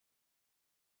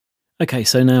Okay,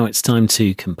 so now it's time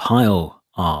to compile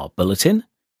our bulletin,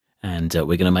 and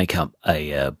we're going to make up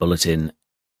a bulletin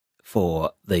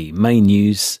for the main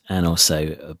news and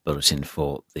also a bulletin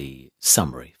for the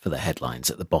summary, for the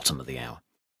headlines at the bottom of the hour.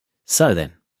 So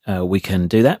then we can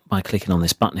do that by clicking on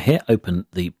this button here, open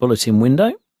the bulletin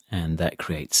window, and that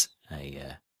creates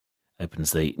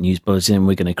opens the news bulletin.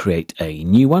 We're going to create a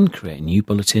new one, create a new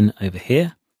bulletin over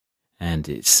here. And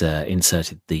it's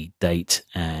inserted the date,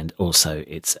 and also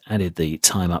it's added the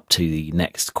time up to the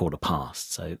next quarter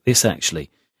past. So this actually,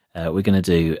 we're going to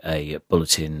do a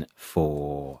bulletin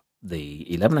for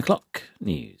the 11 o'clock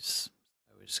news.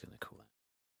 We're just going to call that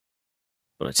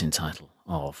bulletin title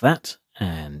of that,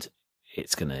 and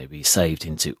it's going to be saved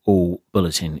into all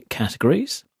bulletin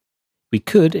categories. We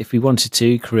could, if we wanted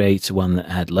to, create one that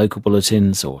had local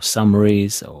bulletins or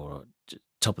summaries or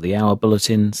top of the hour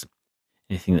bulletins.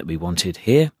 Anything that we wanted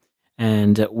here,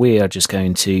 and we are just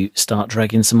going to start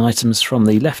dragging some items from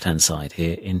the left hand side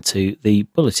here into the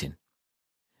bulletin.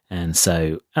 And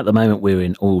so at the moment we're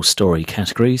in all story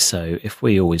categories, so if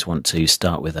we always want to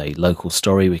start with a local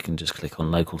story, we can just click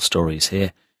on local stories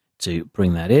here to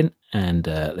bring that in, and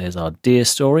there's our deer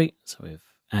story, so we've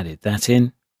added that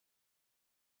in.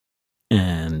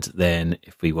 And then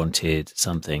if we wanted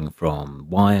something from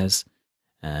wires,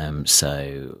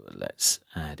 so let's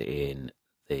add in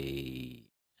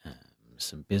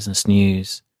some business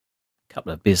news, a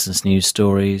couple of business news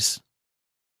stories,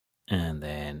 and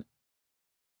then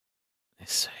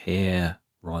this here,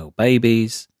 royal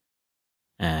babies,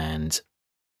 and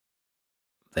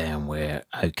then we're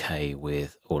okay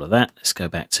with all of that. Let's go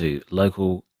back to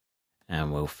local,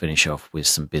 and we'll finish off with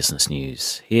some business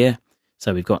news here.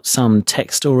 So we've got some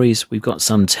text stories, we've got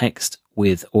some text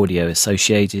with audio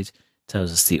associated,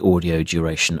 tells us the audio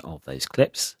duration of those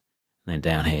clips. And then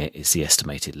down here is the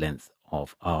estimated length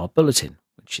of our bulletin,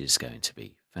 which is going to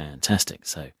be fantastic.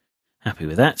 So happy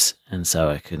with that. And so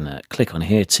I can click on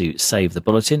here to save the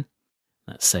bulletin.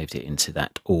 That's saved it into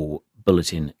that all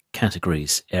bulletin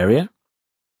categories area.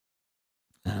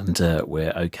 And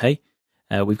we're okay.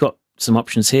 We've got some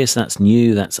options here. So that's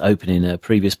new, that's opening a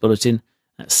previous bulletin.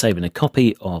 That's saving a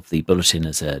copy of the bulletin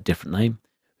as a different name.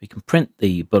 We can print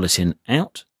the bulletin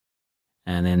out.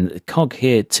 And then the cog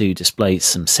here to display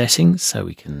some settings, so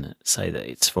we can say that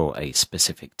it's for a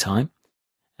specific time.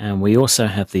 And we also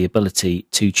have the ability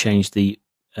to change the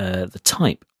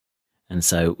type. And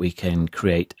so we can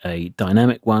create a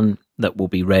dynamic one that will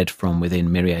be read from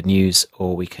within Myriad News,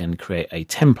 or we can create a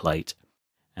template,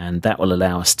 and that will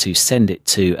allow us to send it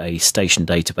to a station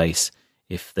database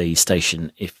if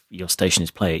your station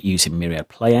is playing using Myriad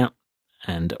Playout,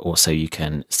 and also you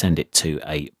can send it to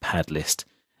a pad list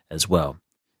as well.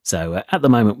 So at the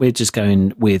moment we're just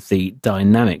going with the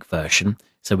dynamic version,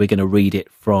 so we're going to read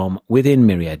it from within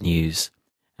Myriad News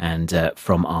and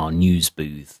from our news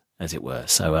booth, as it were.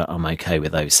 So I'm okay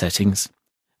with those settings.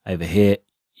 Over here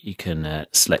you can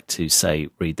select to say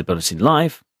read the bulletin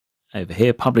live. Over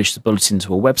here publish the bulletin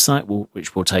to a website,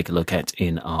 which we'll take a look at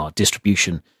in our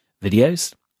distribution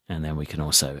videos, and then we can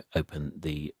also open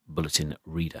the bulletin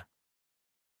reader.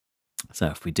 So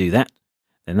if we do that,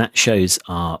 then that shows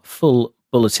our full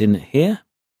bulletin here,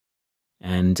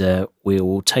 and we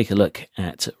will take a look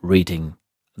at reading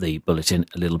the bulletin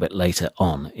a little bit later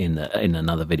on in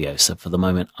another video. So for the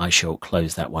moment I shall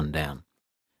close that one down.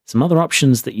 Some other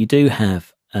options that you do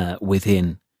have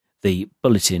within the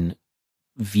bulletin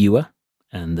viewer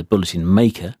and the bulletin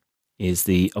maker is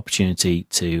the opportunity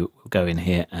to go in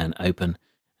here and open,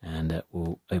 and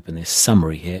we'll open this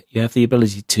summary here. You have the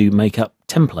ability to make up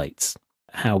templates,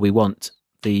 how we want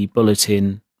the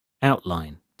bulletin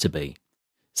outline to be.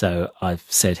 So I've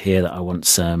said here that I want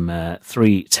some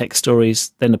 3 text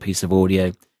stories, then a piece of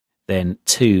audio, then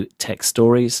 2 text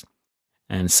stories.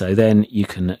 And so then you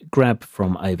can grab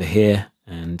from over here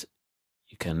and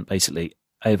you can basically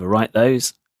overwrite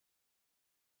those.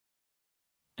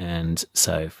 And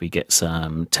so if we get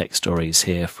some text stories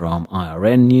here from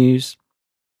IRN News,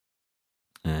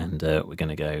 and we're going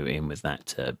to go in with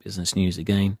that business news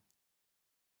again.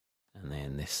 And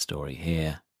then this story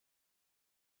here,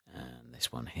 and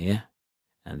this one here.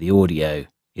 And the audio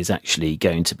is actually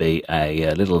going to be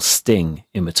a little sting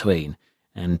in between.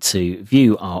 And to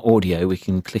view our audio, we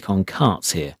can click on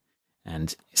carts here.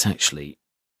 And it's actually,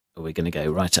 we're going to go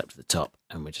right up to the top,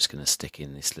 and we're just going to stick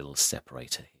in this little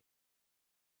separator here.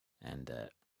 And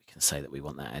we can say that we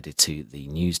want that added to the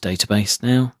news database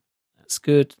now. That's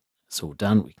good. That's all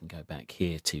done. We can go back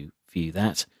here to view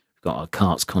that. Got our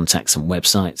carts, contacts and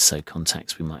websites. So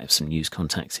contacts, we might have some news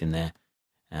contacts in there,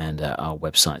 and our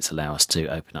websites allow us to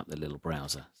open up the little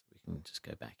browser. So we can just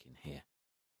go back in here.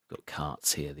 got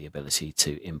carts here, the ability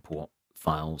to import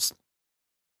files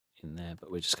in there, but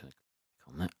we're just going to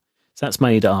click on that. So that's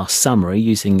made our summary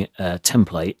using a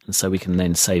template, and so we can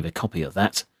then save a copy of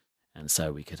that, and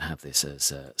so we could have this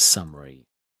as a summary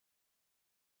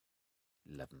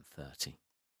 11:30,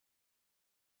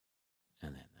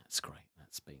 and then that's great.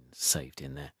 That's been saved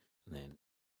in there, and then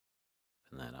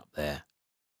open that up there.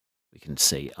 We can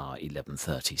see our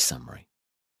 11:30 summary.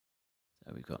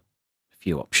 So we've got a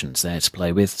few options there to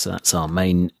play with. So that's our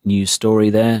main news story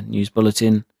there, news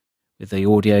bulletin, with the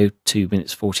audio 2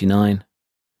 minutes 49.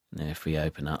 And then if we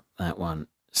open up that one,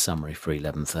 summary for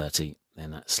 11:30,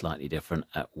 then that's slightly different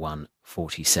at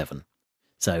 1:47.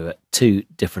 So 2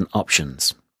 different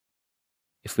options.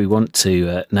 If we want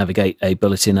to navigate a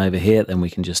bulletin over here, then we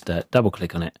can just double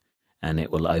click on it and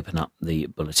it will open up the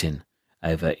bulletin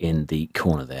over in the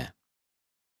corner there.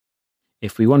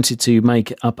 If we wanted to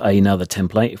make up another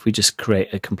template, if we just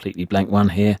create a completely blank one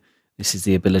here, this is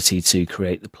the ability to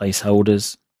create the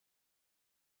placeholders.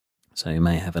 So you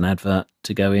may have an advert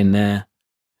to go in there,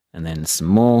 and then some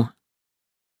more.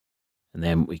 And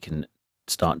then we can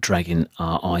start dragging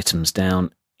our items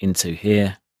down into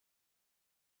here.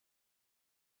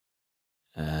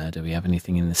 Do we have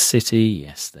anything in the city?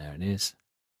 Yes, there it is.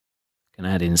 Can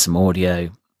add in some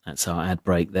audio. That's our ad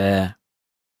break there.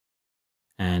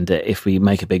 And if we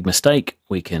make a big mistake,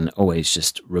 we can always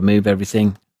just remove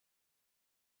everything.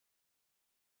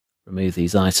 Remove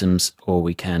these items, or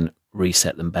we can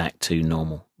reset them back to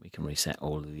normal. We can reset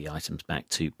all of the items back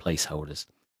to placeholders.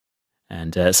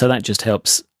 And so that just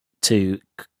helps to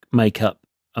make up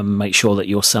and make sure that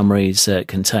your summaries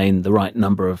contain the right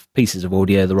number of pieces of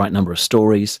audio, the right number of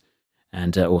stories,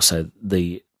 and also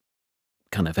the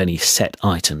kind of any set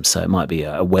items. So it might be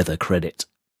a weather credit,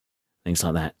 things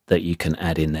like that, that you can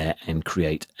add in there and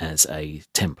create as a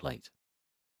template.